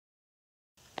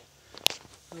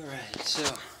Alright,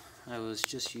 so I was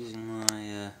just using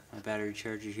my battery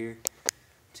charger here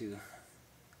to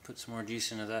put some more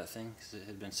juice into that thing because it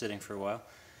had been sitting for a while,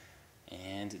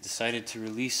 and it decided to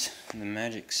release the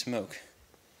magic smoke.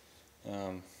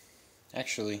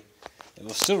 Actually, it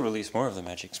will still release more of the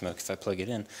magic smoke if I plug it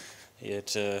in.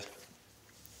 It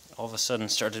all of a sudden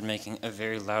started making a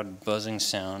very loud buzzing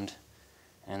sound,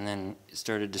 and then it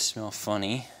started to smell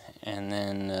funny, and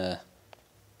then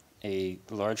a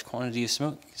large quantity of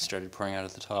smoke started pouring out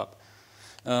at the top.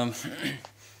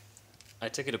 I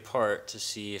took it apart to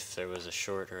see if there was a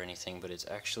short or anything, but it's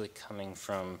actually coming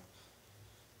from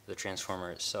the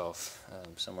transformer itself,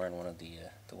 somewhere in one of the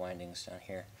windings down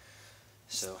here.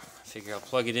 So I figure I'll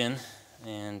plug it in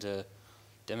and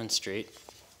demonstrate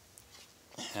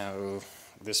how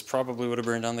this probably would have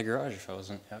burned down the garage if I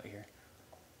wasn't out here.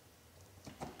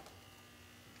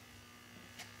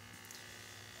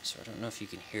 So I don't know if you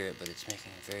can hear it, but it's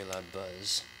making a very loud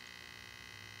buzz.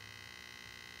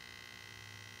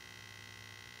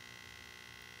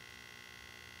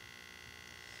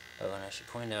 Oh, and I should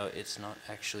point out it's not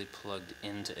actually plugged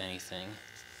into anything.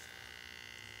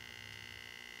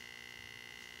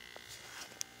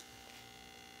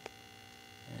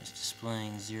 And it's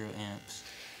displaying 0 amps.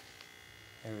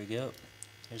 There we go.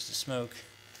 There's the smoke.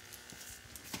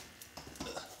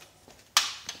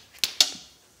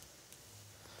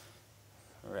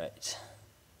 Right.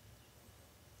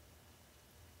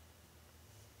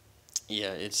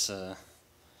 Yeah, it's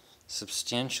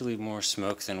substantially more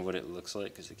smoke than what it looks like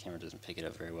because the camera doesn't pick it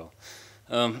up very well.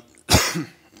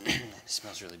 It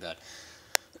smells really bad.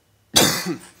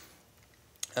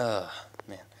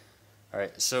 Man.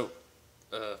 Alright, so,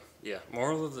 yeah,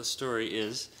 moral of the story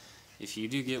is, if you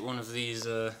do get one of these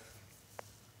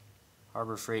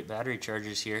Harbor Freight battery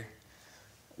chargers here,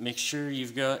 make sure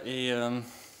you've got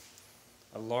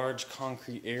a large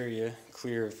concrete area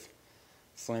clear of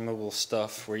flammable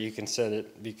stuff where you can set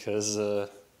it, because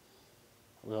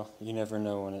well, you never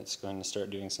know when it's going to start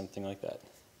doing something like that.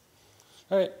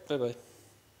 Alright, bye-bye.